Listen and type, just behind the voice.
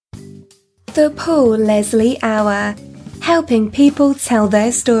The Paul Leslie Hour, helping people tell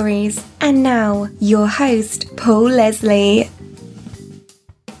their stories. And now, your host, Paul Leslie.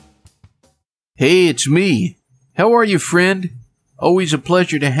 Hey, it's me. How are you, friend? Always a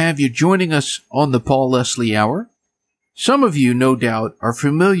pleasure to have you joining us on the Paul Leslie Hour. Some of you, no doubt, are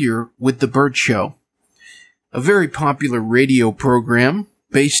familiar with The Burt Show, a very popular radio program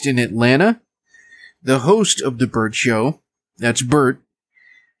based in Atlanta. The host of The Burt Show, that's Burt,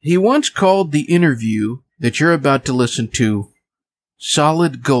 he once called the interview that you're about to listen to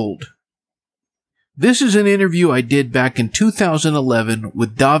solid gold. This is an interview I did back in 2011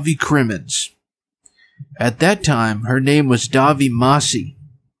 with Davi Crimmins. At that time, her name was Davi Masi.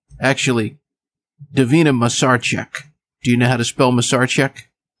 Actually, Davina Masarczyk. Do you know how to spell Masarczyk?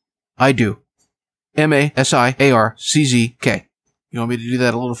 I do. M-A-S-I-A-R-C-Z-K. You want me to do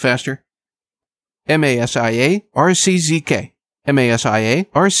that a little faster? M-A-S-I-A-R-C-Z-K.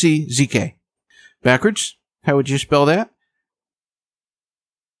 M-A-S-I-A-R-C-Z-K. Backwards? How would you spell that?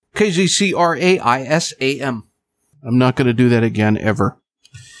 K-Z-C-R-A-I-S-A-M. I'm not going to do that again, ever.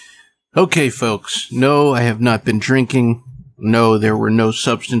 Okay, folks. No, I have not been drinking. No, there were no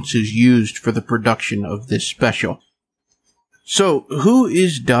substances used for the production of this special. So, who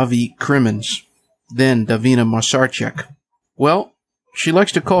is Davi Crimmins? Then Davina Masarczyk. Well, she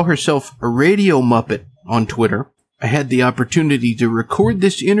likes to call herself a radio muppet on Twitter. I had the opportunity to record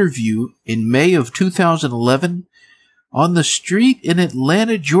this interview in May of 2011 on the street in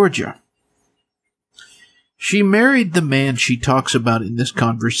Atlanta, Georgia. She married the man she talks about in this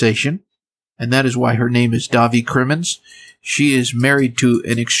conversation, and that is why her name is Davi Crimmins. She is married to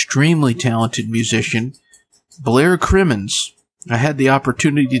an extremely talented musician, Blair Crimmins. I had the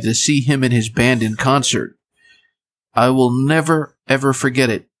opportunity to see him and his band in concert. I will never, ever forget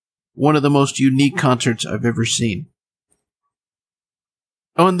it. One of the most unique concerts I've ever seen.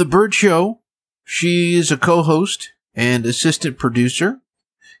 On The Burt Show, she is a co-host and assistant producer.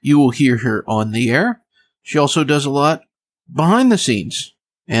 You will hear her on the air. She also does a lot behind the scenes.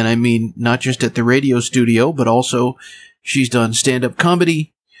 And I mean, not just at the radio studio, but also she's done stand-up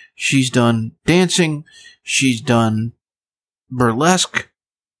comedy. She's done dancing. She's done burlesque.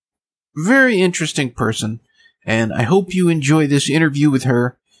 Very interesting person. And I hope you enjoy this interview with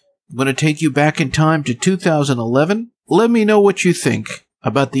her. I'm going to take you back in time to 2011. Let me know what you think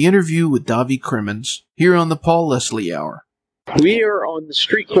about the interview with Davi Crimmins here on the Paul Leslie Hour. We are on the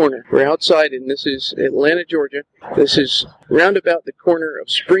street corner. We're outside, and this is Atlanta, Georgia. This is roundabout the corner of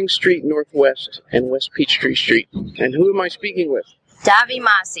Spring Street Northwest and West Peachtree Street. And who am I speaking with? Davi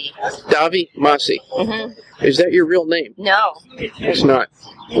Masi. Davi Masi. Mm-hmm. Is that your real name? No. It's not.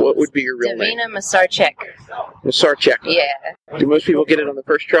 What would be your real name? Davina Masarczyk. Masarczyk. Yeah. Do most people get it on the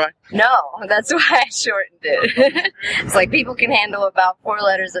first try? No, that's why I shortened it. It's like people can handle about 4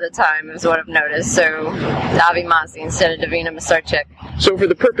 letters at a time is what I've noticed. So, Davi Masi instead of Davina Masarczyk. So for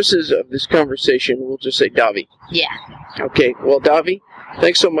the purposes of this conversation, we'll just say Davi. Yeah. Okay. Well, Davi,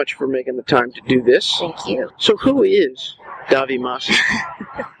 thanks so much for making the time to do this. Thank you. So who is Davi Masi?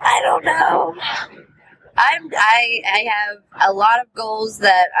 I don't know. I have a lot of goals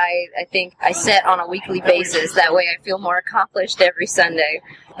that I think I set on a weekly basis. That way I feel more accomplished every Sunday.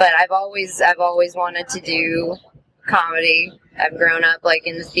 But I've always wanted to do comedy. I've grown up like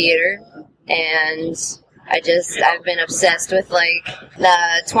in the theater, and I've been obsessed with like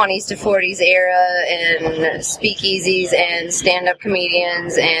the 20s to 40s era and speakeasies and stand-up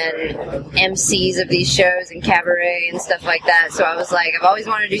comedians and MCs of these shows and cabaret and stuff like that. So I was like, I've always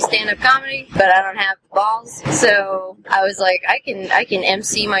wanted to do stand-up comedy, but I don't have the balls. So I was like, I can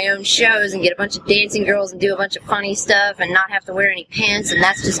MC my own shows and get a bunch of dancing girls and do a bunch of funny stuff and not have to wear any pants, and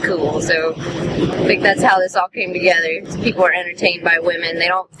that's just cool. So I think that's how this all came together. People are entertained by women. They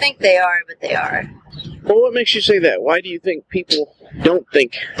don't think they are, but they are. Well, what makes you say that? Why do you think people don't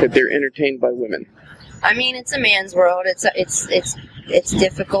think that they're entertained by women? I mean, it's a man's world. It's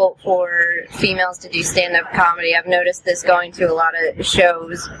difficult for females to do stand-up comedy. I've noticed this going to a lot of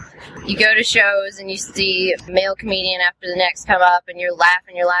shows. You go to shows and you see a male comedian after the next come up, and you're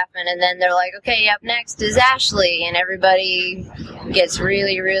laughing, and then they're like, okay, up next is Ashley, and everybody gets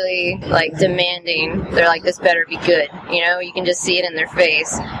really, really, like, demanding. They're like, this better be good, you know? You can just see it in their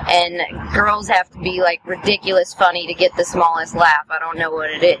face. And girls have to be, like, ridiculous funny to get the smallest laugh. I don't know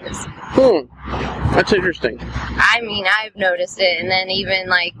what it is. That's interesting. I mean, I've noticed it, and then even,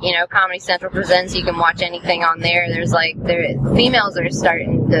 like, you know, Comedy Central Presents, you can watch anything on there. There's, like, females are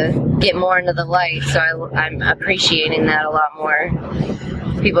starting to get more into the light, so I'm appreciating that a lot more.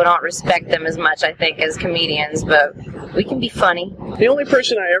 People don't respect them as much, I think, as comedians, but we can be funny. The only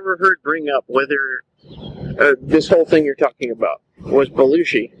person I ever heard bring up whether this whole thing you're talking about was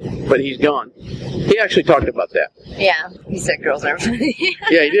Belushi. but he's gone. He actually talked about that. Yeah, he said girls aren't funny.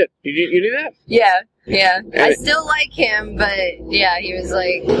 Yeah, he did. You knew that? Yeah. I still like him, but yeah, he was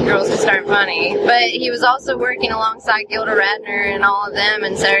like, girls just aren't funny. But he was also working alongside Gilda Radner and all of them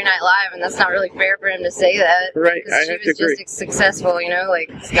in Saturday Night Live, and that's not really fair for him to say that. Right, I have to agree. She was just successful, like,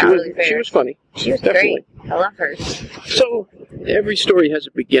 it's not really fair. She was funny. She was definitely great. I love her. So, every story has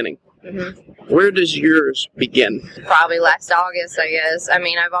a beginning. Mm-hmm. Where does yours begin? Probably last August, I guess. I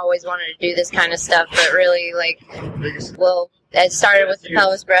mean, I've always wanted to do this kind of stuff, but really, it started with the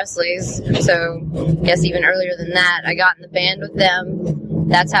Pelvis Bresleys, so I guess even earlier than that, I got in the band with them.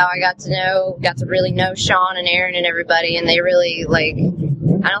 That's how I got to really know Sean and Aaron and everybody, and they really,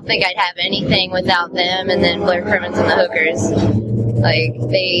 I don't think I'd have anything without them, and then Davi Crimmins and the Hookers.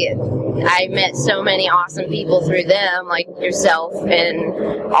 I met so many awesome people through them, like yourself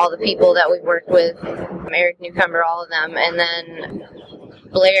and all the people that we've worked with, Eric Newcomer, all of them, and then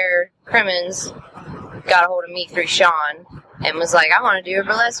Davi Crimmins got a hold of me through Sean and was like, I want to do a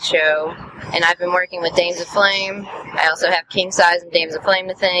burlesque show. And I've been working with Dames of Flame. I also have King Size and Dames of Flame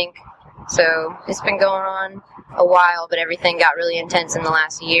to thank. So it's been going on a while, but everything got really intense in the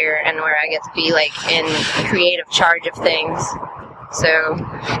last year, and where I get to be in creative charge of things. So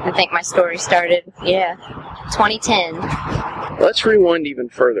I think my story started, 2010. Let's rewind even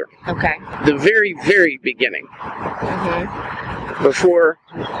further. Okay. The very, very beginning. Mm-hmm. Before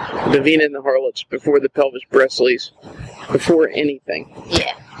Davina and the Harlots, before the Pelvis Bresleys, before anything.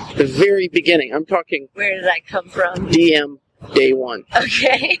 Yeah. The very beginning. I'm talking... Where did I come from? DM day one.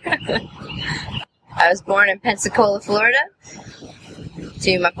 Okay. I was born in Pensacola, Florida,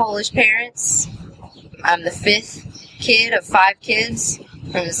 to my Polish parents. I'm the fifth kid of 5 kids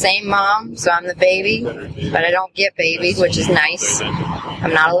from the same mom, so I'm the baby, but I don't get babied, which is nice.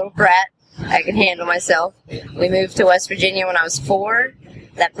 I'm not a little brat. I can handle myself. We moved to West Virginia when I was 4.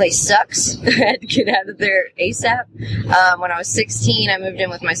 That place sucks. I had to get out of there ASAP. When I was 16, I moved in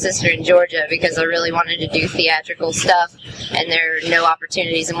with my sister in Georgia because I really wanted to do theatrical stuff, and there are no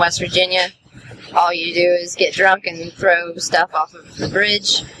opportunities in West Virginia. All you do is get drunk and throw stuff off of the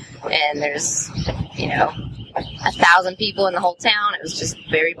bridge, and there's, 1,000 people in the whole town. It was just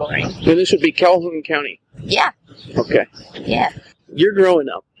very boring. And this would be Calhoun County? Yeah. Okay. Yeah. You're growing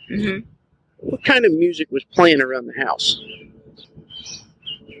up. Mm-hmm. What kind of music was playing around the house?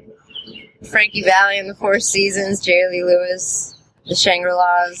 Frankie Valli and the Four Seasons, Jerry Lee Lewis, the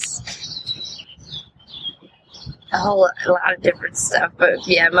Shangri-Las, a lot of different stuff, but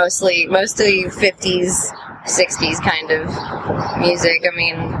yeah, mostly 50s, 60s kind of music. I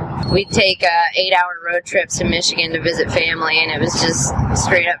mean, we'd take 8-hour road trips to Michigan to visit family, and it was just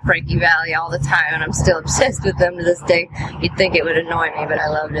straight up Frankie Valli all the time, and I'm still obsessed with them to this day. You'd think it would annoy me, but I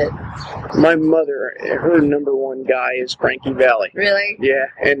loved it. My mother, her number one guy is Frankie Valli. Really? Yeah,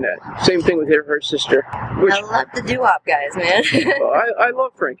 and same thing with her sister. I love the doo-wop guys, man. I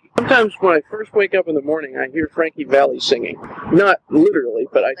love Frankie. Sometimes when I first wake up in the morning, I hear Frankie Valli singing. Not literally,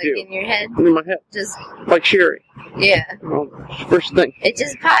 but I do. In your head? In my head. Just like Sherry. Yeah. Well, first thing.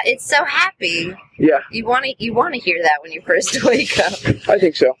 It's so happy. Yeah. You want to hear that when you first wake up. I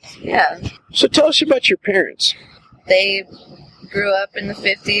think so. Yeah. So tell us about your parents. They grew up in the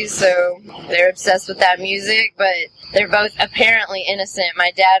 50s, so they're obsessed with that music, but they're both apparently innocent.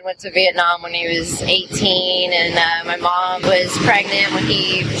 My dad went to Vietnam when he was 18, and my mom was pregnant when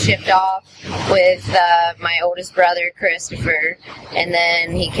he shipped off with my oldest brother, Christopher, and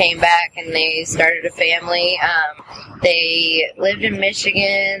then he came back and they started a family. They lived in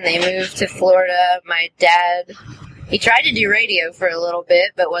Michigan, they moved to Florida. My dad... He tried to do radio for a little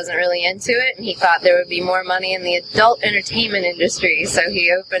bit, but wasn't really into it, and he thought there would be more money in the adult entertainment industry, so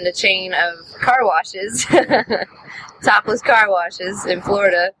he opened a chain of car washes, topless car washes in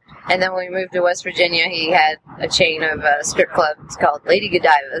Florida, and then when we moved to West Virginia, he had a chain of strip clubs called Lady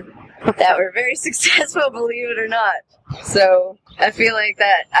Godiva that were very successful, believe it or not. So I feel like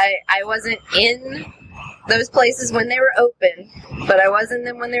that I wasn't in those places when they were open, but I was in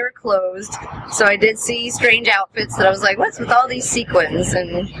them when they were closed. So I did see strange outfits that I was like, what's with all these sequins?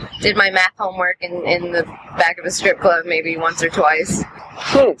 And did my math homework in the back of a strip club maybe once or twice.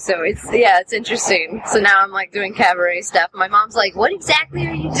 So it's interesting. So now I'm like doing cabaret stuff. My mom's like, what exactly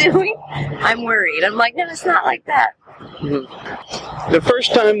are you doing? I'm worried. I'm like, no, it's not like that. Mm-hmm. The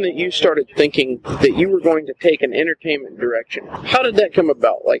first time that you started thinking that you were going to take an entertainment direction, how did that come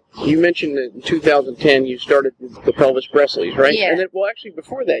about? Like, you mentioned that in 2010 you started the Pelvis Bresleys, right? Yeah. And then, well, actually,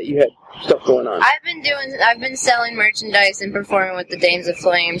 before that you had stuff going on. I've been selling merchandise and performing with the Dames of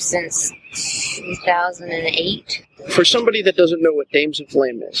Flame since 2008. For somebody that doesn't know what Dames of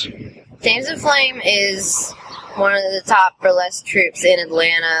Flame is. Dames of Flame is one of the top burlesque troops in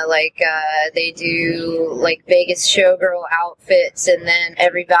Atlanta. Like, they do, like, Vegas showgirl outfits, and then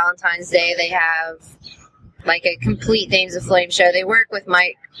every Valentine's Day they have, like, a complete Dames of Flame show. They work with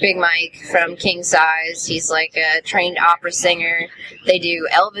Big Mike from King Size. He's, like, a trained opera singer. They do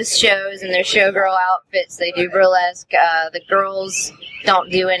Elvis shows in their showgirl outfits. They do burlesque. The girls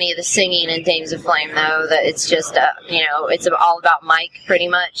don't do any of the singing in Dames of Flame, though. That it's just, it's all about Mike, pretty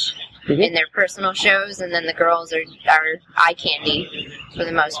much, in their personal shows, and then the girls are eye candy for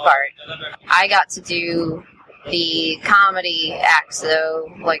the most part. I got to do the comedy acts, though,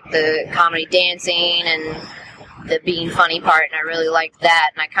 like the comedy dancing and the being funny part, and I really liked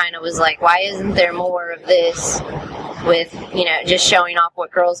that, and I kind of was like, why isn't there more of this with, just showing off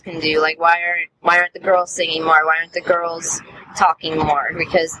what girls can do? Like, why aren't the girls singing more? Why aren't the girls talking more?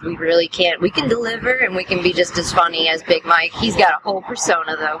 Because we really can't. We can deliver, and we can be just as funny as Big Mike. He's got a whole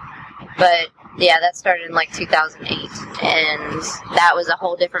persona, though. But yeah, that started in like 2008, and that was a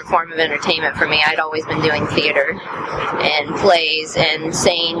whole different form of entertainment for me. I'd always been doing theater and plays and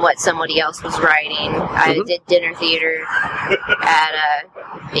saying what somebody else was writing. I did dinner theater at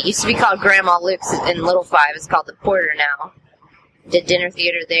it used to be called Grandma Luke's in Little Five. It's called the Porter now. Did dinner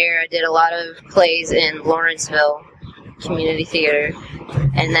theater there. I did a lot of plays in Lawrenceville Community Theater.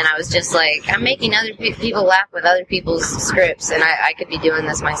 And then I was just like, I'm making other people laugh with other people's scripts, and I could be doing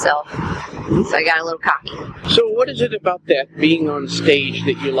this myself. So I got a little cocky. So what is it about that, being on stage,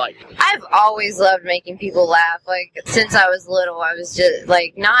 that you like? I've always loved making people laugh. Like, since I was little, I was just,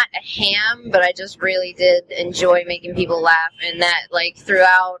 like, not a ham, but I just really did enjoy making people laugh. And that, like,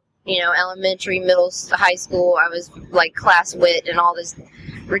 throughout, elementary, middle, high school, I was, like, class wit and all this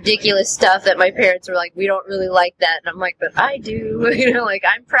ridiculous stuff that my parents were like, we don't really like that. And I'm like, but I do.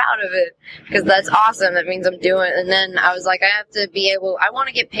 I'm proud of it because that's awesome. That means I'm doing it. And then I was like, I want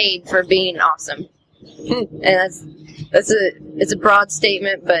to get paid for being awesome. And it's a broad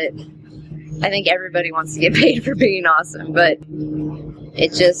statement, but I think everybody wants to get paid for being awesome. But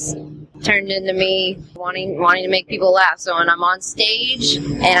it just turned into me wanting to make people laugh. So when I'm on stage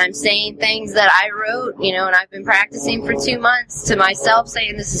and I'm saying things that I wrote, and I've been practicing for 2 months to myself,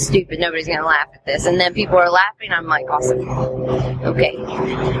 saying this is stupid, nobody's gonna laugh at this, and then people are laughing, I'm like, awesome. Okay.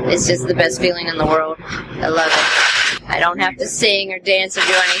 It's just the best feeling in the world. I love it. I don't have to sing or dance or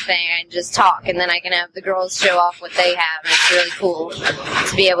do anything. I just talk, and then I can have the girls show off what they have, and it's really cool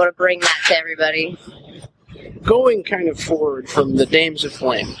to be able to bring that to everybody. Going kind of forward from the Dames of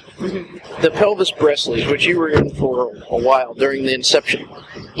Flame, the Pelvis Bresleys, which you were in for a while during the inception.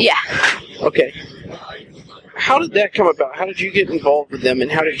 Yeah. Okay. How did that come about? How did you get involved with them,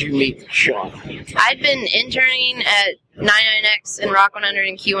 and how did you meet Sean? I'd been interning at 99X and Rock 100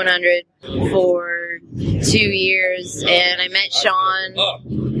 and Q100 for 2 years, and I met Sean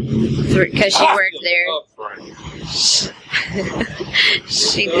because she worked there.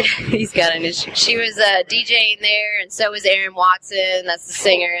 He's got an issue. She was DJing there, and so was Aaron Watson. That's the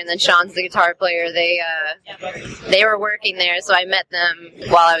singer, and then Sean's the guitar player. They were working there, so I met them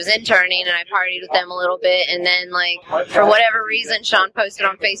while I was interning, and I partied with them a little bit. And then, for whatever reason, Sean posted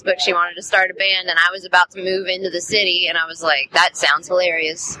on Facebook she wanted to start a band, and I was about to move into the city, and I was like, that sounds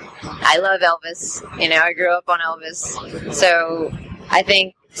hilarious. I love Elvis. I grew up on Elvis, so I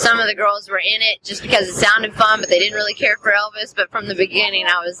think some of the girls were in it just because it sounded fun, but they didn't really care for Elvis. But from the beginning,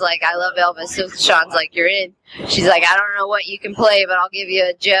 I was like, I love Elvis. So Sean's like, you're in. She's like, I don't know what you can play, but I'll give you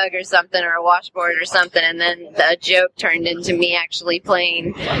a jug or something or a washboard or something. And then the joke turned into me actually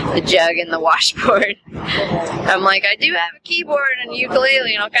playing the jug and the washboard. I'm like, I do have a keyboard and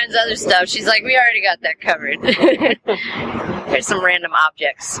ukulele and all kinds of other stuff. She's like, we already got that covered. There's some random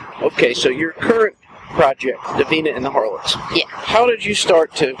objects. Okay, so your current project, Davina and the Harlots. Yeah. How did you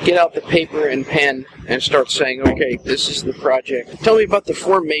start to get out the paper and pen and start saying, okay, this is the project? Tell me about the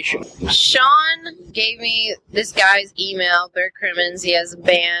formation. Sean gave me this guy's email, Davi Crimmins. He has a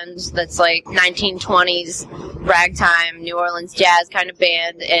band that's like 1920s ragtime, New Orleans jazz kind of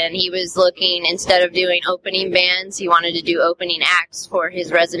band, and he was looking, instead of doing opening bands, he wanted to do opening acts for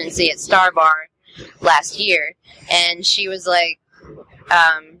his residency at Star Bar last year. And she was like,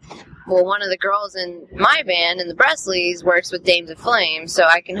 well, one of the girls in my band, in the Bresleys, works with Dames of Flame, so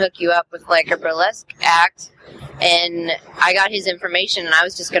I can hook you up with, a burlesque act. And I got his information, and I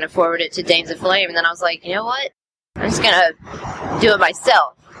was just going to forward it to Dames of Flame, and then I was like, you know what? I'm just going to do it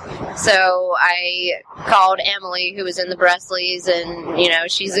myself. So I called Emily, who was in the Bresleys,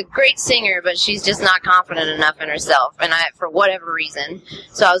 and, she's a great singer, but she's just not confident enough in herself, and for whatever reason.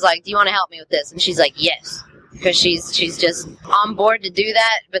 So I was like, do you want to help me with this? And she's like, yes. because she's just on board to do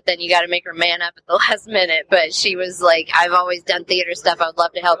that, but then you got to make her man up at the last minute. But she was like, I've always done theater stuff. I would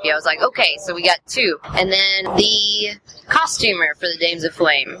love to help you. I was like, okay, so we got 2. And then the costumer for the Dames of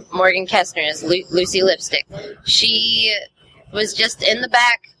Flame, Morgan Kestner, is Lucy Lipstick. She was just in the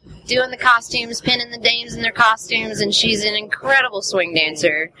back doing the costumes, pinning the dames in their costumes, and she's an incredible swing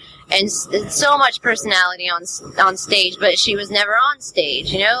dancer and so much personality on stage, but she was never on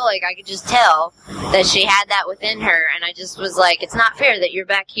stage, like I could just tell that she had that within her, and I just was like, it's not fair that you're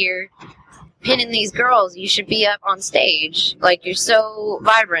back here pinning these girls. You should be up on stage. Like, you're so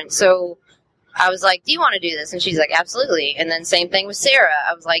vibrant. So I was like, do you want to do this? And she's like, absolutely. And then same thing with Sarah.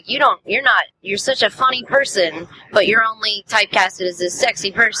 I was like, you're such a funny person, but you're only typecasted as this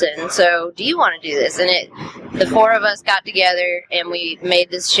sexy person. So do you want to do this? And the 4 of us got together and we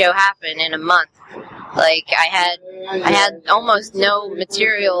made this show happen in a month. Like, I had almost no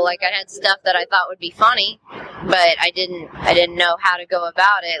material. Like, I had stuff that I thought would be funny, but I didn't know how to go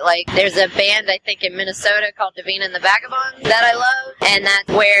about it. Like, there's a band, I think, in Minnesota called Davina and the Vagabonds that I love, and that's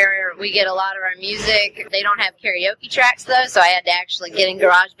where we get a lot of our music. They don't have karaoke tracks, though, so I had to actually get in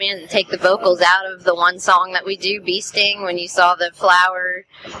GarageBand and take the vocals out of the one song that we do, Bee Sting, when you saw the flower,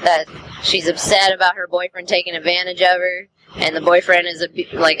 that she's upset about her boyfriend taking advantage of her. And the boyfriend is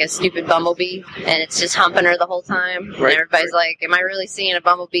a stupid bumblebee, and it's just humping her the whole time. Right, and everybody's like, am I really seeing a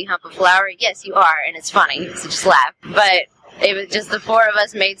bumblebee hump a flower? Yes, you are, and it's funny, so just laugh. But it was just the 4 of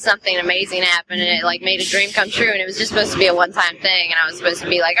us made something amazing happen, and it like made a dream come true, and it was just supposed to be a one-time thing, and I was supposed to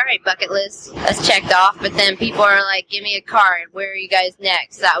be like, all right, bucket list, that's checked off. But then people are like, give me a card, where are you guys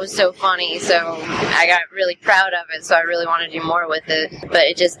next? That was so funny, so I got really proud of it, so I really want to do more with it. But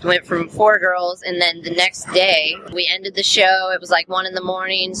it just went from 4 girls, and then the next day we ended the show. It was like 1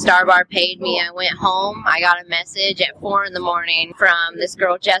 a.m. Star Bar paid me. I went home. I got a message at 4 a.m. from this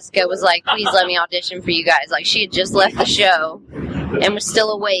girl, Jessica, was like, please let me audition for you guys. Like, she had just left the show and was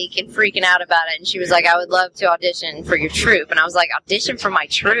still awake and freaking out about it, and she was like, I would love to audition for your troupe. And I was like, audition for my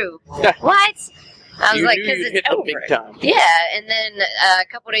troupe? What? I was like, because it's over. Big time. Yeah, and then a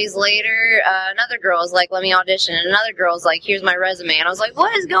couple days later, another girl was like, let me audition, and another girl was like, here's my resume, and I was like,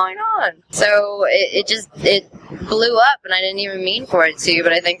 what is going on? So it blew up, and I didn't even mean for it to,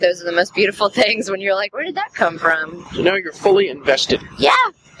 but I think those are the most beautiful things when you're like, where did that come from? So now you're fully invested. Yeah.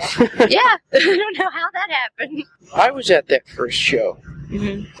 Yeah. I don't know how that happened. I was at that first show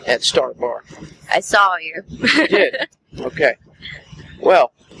at Star Bar. I saw you. You did? Okay.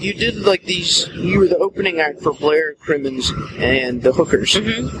 Well, you did like these, you were the opening act for Davi Crimmins and the Hookers.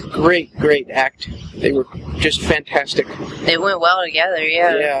 Mm-hmm. Great act. They were just fantastic. They went well together,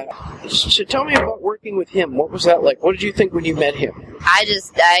 yeah. Yeah. So tell me about working with him. What was that like? What did you think when you met him?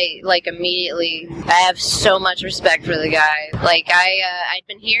 Immediately, I have so much respect for the guy. Like, I'd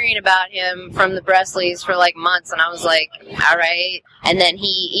been hearing about him from the Bresleys for like months, and I was like, all right. And then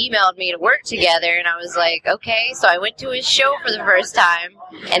he emailed me to work together, and I was like, okay. So I went to his show for the first time,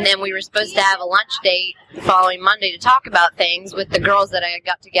 and then we were supposed to have a lunch date the following Monday to talk about things with the girls that I had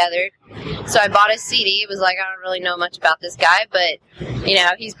got together. So I bought his CD. It was like, I don't really know much about this guy, but,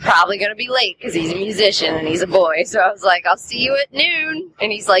 he's probably going to be late because he's a musician and he's a boy. So I was like, I'll see you at noon.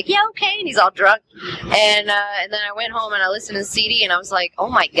 And he's like, yeah, okay. And he's all drunk. And then I went home and I listened to the CD, and I was like, oh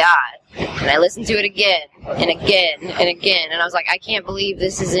my God. And I listened to it again and again and again. And I was like, I can't believe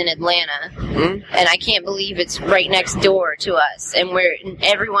this is in Atlanta. Mm-hmm. And I can't believe it's right next door to us. And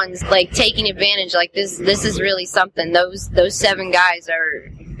everyone's like taking advantage. Like, this is really something. Those 7 guys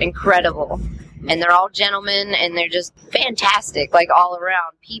are incredible. And they're all gentlemen, and they're just fantastic, like, all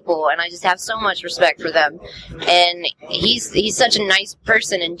around people, and I just have so much respect for them. And he's such a nice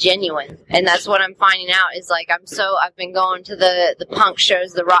person and genuine, and that's what I'm finding out is, like, I've been going to the punk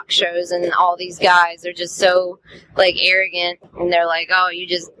shows, the rock shows, and all these guys, they're just so, like, arrogant, and they're like, oh, you're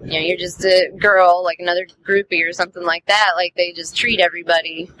just a girl, like another groupie or something like that. Like, they just treat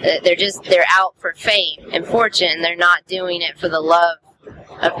everybody, they're out for fame and fortune. They're not doing it for the love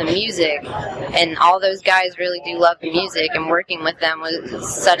of the music, and all those guys really do love the music, and working with them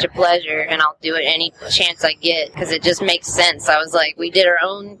was such a pleasure, and I'll do it any chance I get because it just makes sense. I was like, we did our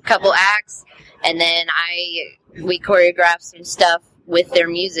own couple acts, and then we choreographed some stuff with their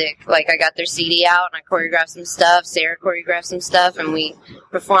music. Like, I got their CD out and I choreographed some stuff, Sarah choreographed some stuff, and we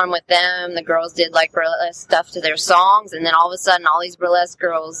performed with them. The girls did like burlesque stuff to their songs, and then all of a sudden all these burlesque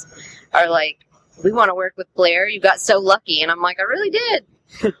girls are like, we want to work with Blair, you got so lucky. And I'm like, I really did.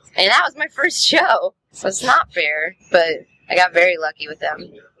 And that was my first show, so it's not fair, but I got very lucky with them.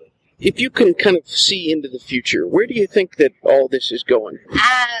 If you can kind of see into the future, where do you think that all this is going?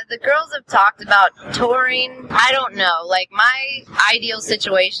 The girls have talked about touring. I don't know. Like, my ideal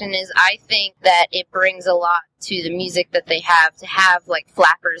situation is I think that it brings a lot to the music that they have, to have like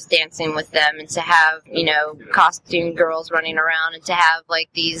flappers dancing with them, and to have, you know, costume girls running around, and to have like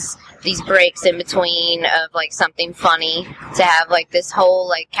these breaks in between of like something funny, to have like this whole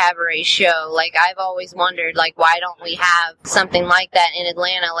like cabaret show. Like, I've always wondered, like, why don't we have something like that in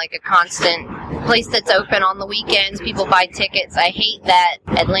Atlanta, like a constant place that's open on the weekends, people buy tickets. I hate that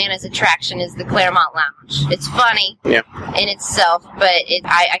Atlanta's attraction is the Claremont Lounge. It's funny in itself, but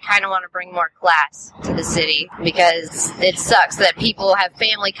I kind of want to bring more class to the city, because it sucks that people have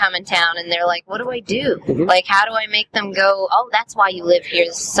family come in town and they're like, what do I do? Like, how do I make them go, oh, that's why you live here,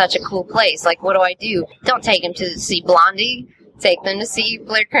 it's such a cool place. Like, what do I do? Don't take them to see Blondie. Take them to see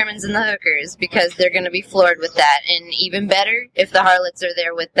Davi Crimmins and the Hookers, because they're going to be floored with that. And even better if the Harlots are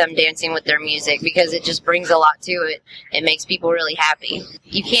there with them dancing with their music, because it just brings a lot to it. It makes people really happy.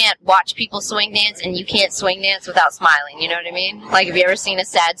 You can't watch people swing dance, and you can't swing dance without smiling. You know what I mean? Like, have you ever seen a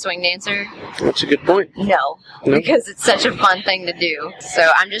sad swing dancer? That's a good point. No, because it's such a fun thing to do.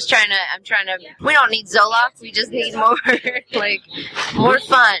 So I'm trying to, we don't need Zoloft, we just need more, like, more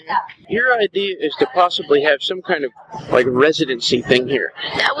fun. Your idea is to possibly have some kind of, like, residency thing here.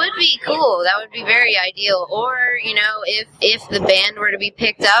 That would be cool. That would be very ideal. Or, you know, if the band were to be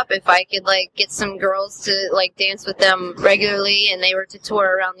picked up, if I could, like, get some girls to, like, dance with them regularly, and they were to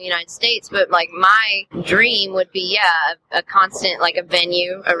tour around the United States. But, like, my dream would be, a constant, like, a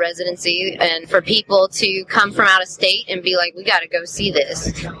venue, a residency, and for people to come from out of state and be like, we got to go see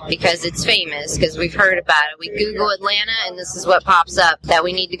this, because it's famous, because we've heard about it. We Google Atlanta, and this is what pops up, that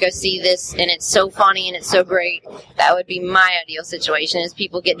we need to go see this, and it's so funny and it's so great. That would be my ideal situation, is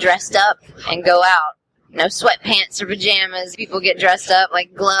people get dressed up and go out. No sweatpants or pajamas. People get dressed up,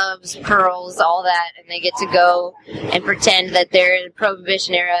 like gloves, pearls, all that, and they get to go and pretend that they're in the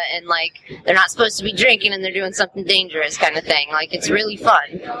Prohibition era, and like they're not supposed to be drinking and they're doing something dangerous, kind of thing. Like, it's really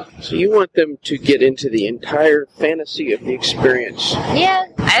fun. So you want them to get into the entire fantasy of the experience? Yeah,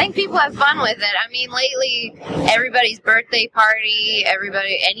 I think people have fun with it. I mean, lately, everybody's birthday party,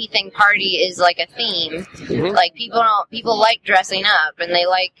 anything party is like a theme. Like, people like dressing up, and they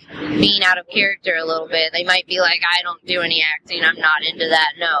like being out of character a little bit. They might be like, I don't do any acting, I'm not into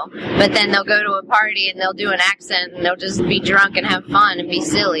that, no. But then they'll go to a party and they'll do an accent, and they'll just be drunk and have fun and be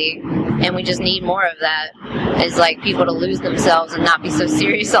silly. And we just need more of that. It's like people to lose themselves and not be so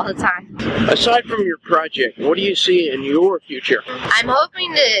serious all the time. Aside from your project, what do you see in your future? I'm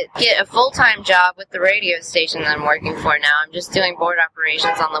hoping to get a full-time job with the radio station that I'm working for now. I'm just doing board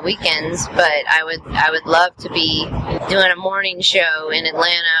operations on the weekends, but I would love to be doing a morning show in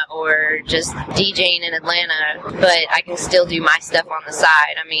Atlanta, or just DJing in Atlanta, but I can still do my stuff on the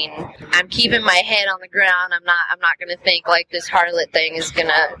side. I mean, I'm keeping my head on the ground. I'm not going to think like this harlot thing is going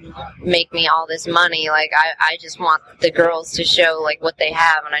to make me all this money. Like, I just want the girls to show like what they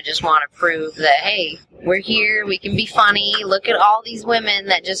have, and I just want to prove that, hey, we're here, we can be funny. Look at all these women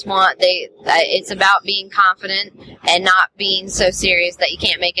that just want, it's about being confident and not being so serious that you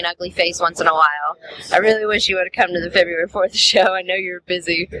can't make an ugly face once in a while. I really wish you would have come to the February 4th show. I know you were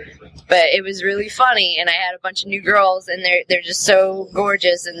busy, but it was really funny, and I had a bunch of new girls, and they're just so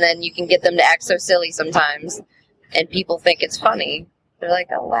gorgeous, and then you can get them to act so silly sometimes, and people think it's funny. They're like,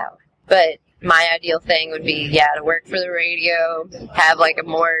 oh, wow. But my ideal thing would be, to work for the radio, have like a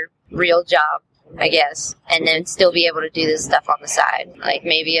more real job, I guess, and then still be able to do this stuff on the side. Like,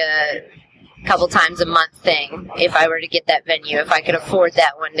 maybe a couple times a month thing, if I were to get that venue. If I could afford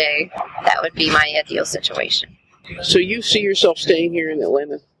that one day, that would be my ideal situation. So you see yourself staying here in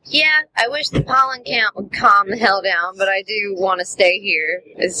Atlanta? Yeah, I wish the pollen count would calm the hell down, but I do want to stay here.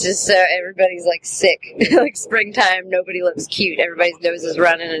 It's just so everybody's like sick. Like, springtime, nobody looks cute. Everybody's nose is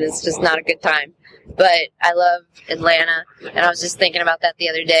running, and it's just not a good time. But I love Atlanta, and I was just thinking about that the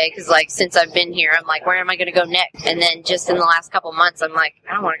other day, because, like, since I've been here, I'm like, where am I going to go next? And then just in the last couple months, I'm like,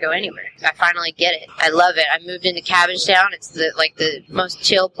 I don't want to go anywhere. I finally get it. I love it. I moved into Cabbagetown. It's the most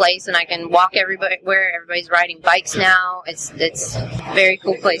chill place, and I can walk everywhere. Everybody's riding bikes now. It's a very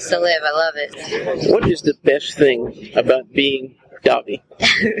cool place to live. I love it. What is the best thing about being Davi?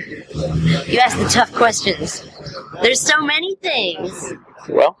 You ask the tough questions. There's so many things.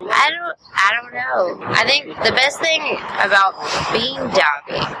 Well, I don't know. I think the best thing about being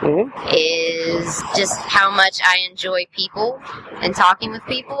Davi is just how much I enjoy people and talking with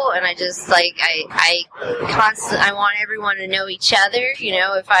people, and I just like I want everyone to know each other. You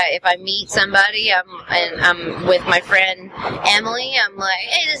know, if I meet somebody, I'm with my friend Emily, I'm like,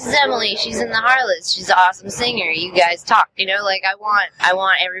 hey, this is Emily. She's in the Harlots. She's an awesome singer. You guys talk. You know, like I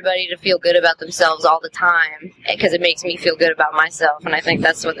want everybody to feel good about themselves all the time, because it makes me feel good about myself, and I think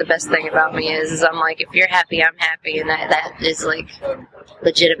that's what the best thing about me is I'm like, if you're happy, I'm happy, and that is like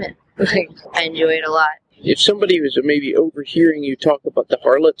legitimate. Like, I enjoy it a lot. if somebody was maybe overhearing you talk about the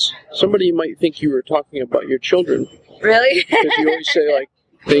harlots, somebody might think you were talking about your children. Really? Because you always say, like,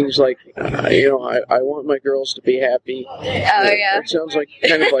 things like, I want my girls to be happy. Oh, yeah. It sounds like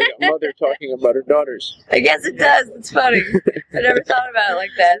kind of like a mother talking about her daughters. I guess it does. It's funny. I never thought about it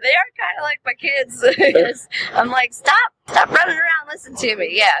like that. They are kind of like my kids. I guess. I'm like, stop running around, listen to me.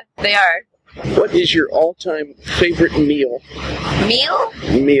 Yeah, they are. What is your all-time favorite meal? Meal?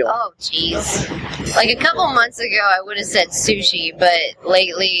 Meal. Oh, jeez. Like a couple months ago, I would have said sushi, but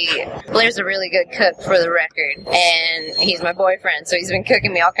lately, Blair's a really good cook for the record, and he's my boyfriend, so he's been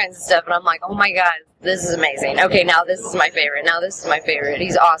cooking me all kinds of stuff, and I'm like, oh my god, this is amazing. Okay, now this is my favorite. Now this is my favorite.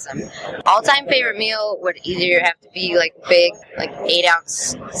 He's awesome. All-time favorite meal would either have to be like big, like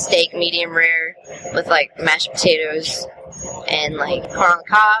 8-ounce steak, medium rare, with like mashed potatoes and like corn on the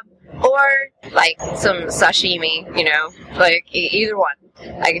cob. Or, like, some sashimi, like, either one.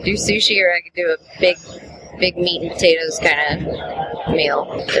 I could do sushi or I could do a big meat and potatoes kind of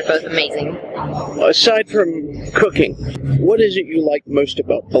meal. They're both amazing. Aside from cooking, what is it you like most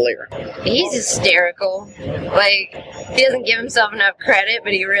about Blair? He's hysterical. Like, he doesn't give himself enough credit,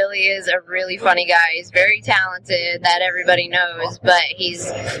 but he really is a really funny guy. He's very talented, that everybody knows, but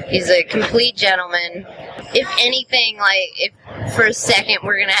he's a complete gentleman. If anything, like, if for a second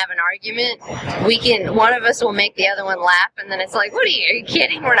we're gonna have an argument, one of us will make the other one laugh, and then it's like, are you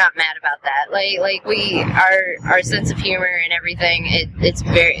kidding? We're not mad about that. Like our sense of humor and everything,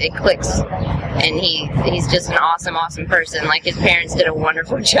 it clicks, and he's just an awesome person. Like, his parents did a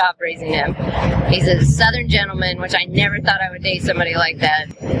wonderful job raising him. He's a Southern gentleman, which I never thought I would date somebody like that.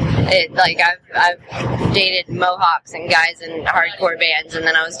 I've dated Mohawks and guys in hardcore bands, and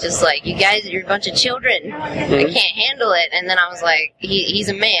then I was just like, you guys, you're a bunch of children. I can't handle it. And then I was like, he's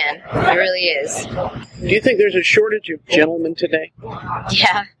a man. He really is. Do you think there's a shortage of gentlemen today?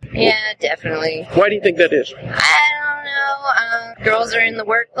 Yeah, definitely. Why do you think that is? I don't know. Girls are in the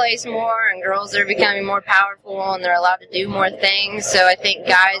workplace more, and girls are becoming more powerful, and they're allowed to do more things. So I think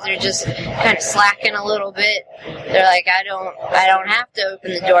guys are just kind of slacking a little bit. They're like, I don't have to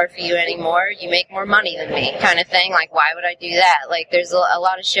open the door for you anymore. You make more money than me, kind of thing. Like, why would I do that? Like, there's a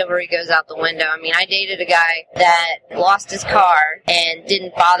lot of chivalry goes out the window. I mean, I dated a guy that lost his car and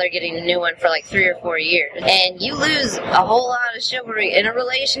didn't bother getting a new one for like 3 or 4 years. And you lose a whole lot of chivalry in a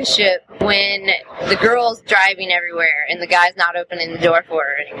relationship when the girl's driving everywhere and the guy's not opening the door for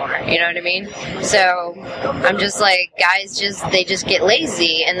her anymore. You know what I mean? So I'm just like, guys they just get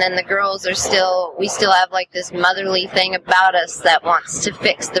lazy, and then the girls we still have like this motherly thing about us that wants to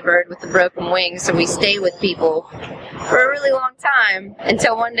fix the bird with the broken wings, so we stay with people for a really long time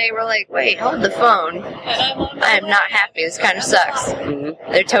until one day we're like, wait, hold the phone. I am not happy. This kind of sucks.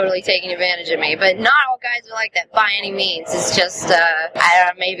 Mm-hmm. They're totally taking advantage of me. But not all guys are like that by any means. It's just, I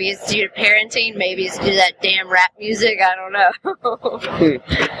don't know, maybe it's due to parenting, maybe it's due to that damn rap music, I don't know.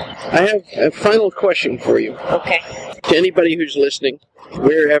 I have a final question for you. Okay. To anybody who's listening,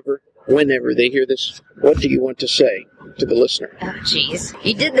 wherever, whenever they hear this, what do you want to say to the listener? Oh, jeez.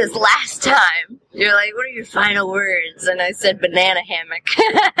 You did this last time. You're like, what are your final words? And I said banana hammock.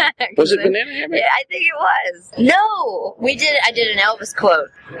 Was it banana hammock? Yeah, I think it was. No! I did an Elvis quote.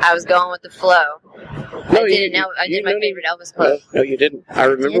 I was going with the flow. No, I did my favorite Elvis quote. No, you didn't. I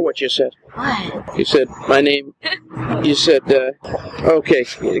remember what you said. What? You said, my name. You said, okay,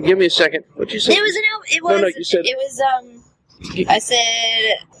 give me a second. What'd you say? It was an Elvis. No, you said. It was, I said,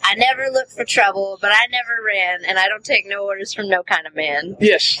 I never looked for trouble, but I never ran, and I don't take no orders from no kind of man.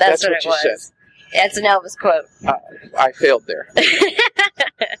 Yes, that's what you said. That's an Elvis quote. I failed there.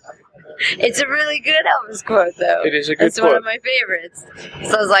 It's a really good Elvis quote, though. It is a good quote. It's one of my favorites.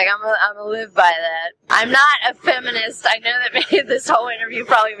 So I was like, I'm gonna live by that. I'm not a feminist. I know that maybe this whole interview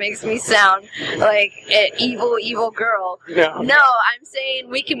probably makes me sound like an evil girl. No, I'm saying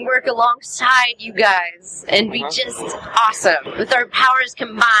we can work alongside you guys and be just awesome. With our powers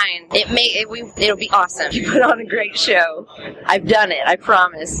combined, it'll be awesome. You put on a great show. I've done it, I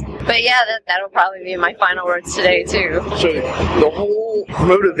promise. But yeah, that'll probably be my final words today, too. So the whole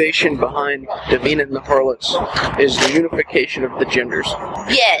motivation behind Davina and the Harlots is the unification of the genders.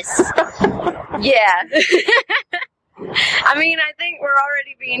 Yes. Yeah. I mean, I think we're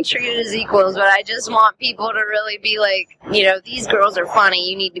already being treated as equals, but I just want people to really be like, these girls are funny,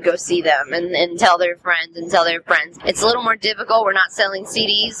 you need to go see them and tell their friends and tell their friends. It's a little more difficult. We're not selling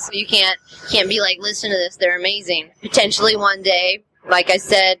CDs. You can't be like, listen to this, they're amazing. Potentially one day, like I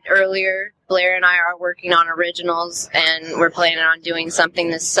said earlier, Blair and I are working on originals, and we're planning on doing something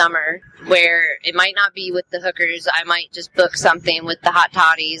this summer where it might not be with the hookers. I might just book something with the hot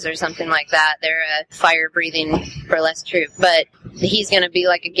toddies or something like that. They're a fire-breathing burlesque troupe. But he's going to be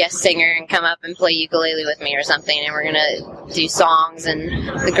like a guest singer and come up and play ukulele with me or something, and we're going to do songs, and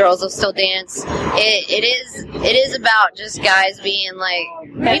the girls will still dance. It is about just guys being like,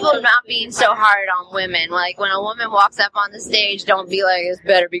 people not being so hard on women. Like, when a woman walks up on the stage, don't be like, "This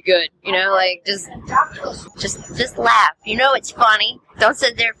better be good," you know, like, just laugh. You know it's funny. Don't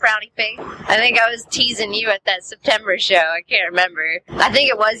sit there frowny face. I think I was teasing you at that September show. I can't remember. I think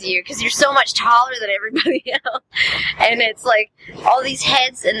it was you, because you're so much taller than everybody else. And it's like all these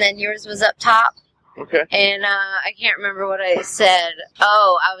heads, and then yours was up top. Okay. And I can't remember what I said.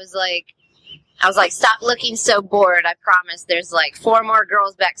 Oh, I was like, "Stop looking so bored. I promise there's like 4 more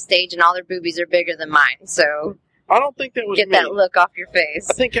girls backstage, and all their boobies are bigger than mine. So I don't think that was get me. that look off your face."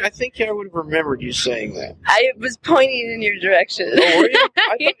 I think I would have remembered you saying that. I was pointing in your direction. Oh, were you? I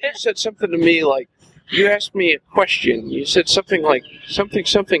thought you said something to me like, you asked me a question. You said something like, something,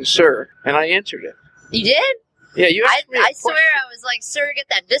 sir, and I answered it. You did? Yeah, you asked me a I swear I was like, "Sir, get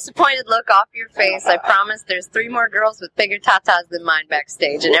that disappointed look off your face. I promise there's 3 more girls with bigger tatas than mine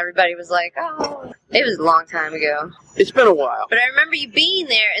backstage." And everybody was like, "Oh." It was a long time ago. It's been a while. But I remember you being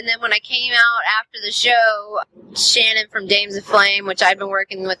there, and then when I came out after the show, Shannon from Dames of Flame, which I'd been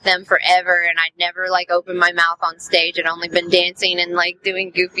working with them forever, and I'd never, like, opened my mouth on stage. I'd only been dancing and, like,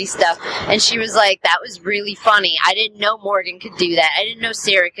 doing goofy stuff. And she was like, "That was really funny. I didn't know Morgan could do that. I didn't know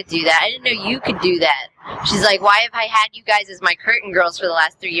Sarah could do that. I didn't know you could do that." She's like, "Why have I had you guys as my curtain girls for the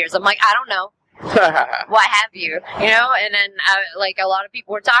last 3 years?" I'm like, "I don't know. Why have you?" You know? And then, like, a lot of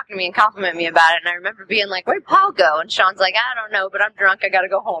people were talking to me and complimenting me about it, and I remember being like, "Where'd Paul go?" And Sean's like, "I don't know, but I'm drunk. I gotta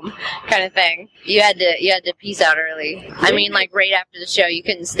go home," kind of thing. You had to peace out early. I mean, like, right after the show, you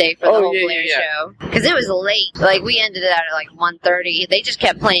couldn't stay for the whole Blair show. Because it was late. Like, we ended it at, like, 1:30. They just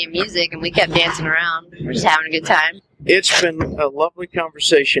kept playing music, and we kept dancing around. We're just having a good time. It's been a lovely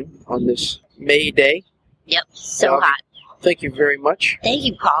conversation on this May Day. Yep, so hot. Thank you very much. Thank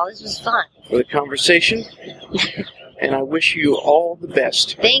you, Paul. This was fun. For the conversation. And I wish you all the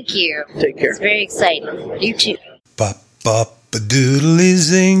best. Thank you. Take care. It's very exciting. You too. Ba-ba-ba-doodly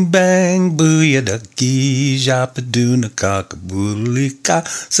zing bang booyah ducky japadoona cock-a-boodly ka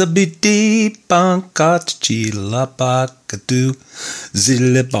sabiti bonka chila bakadoo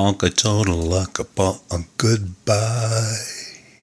zilla bonka total luck upon goodbye.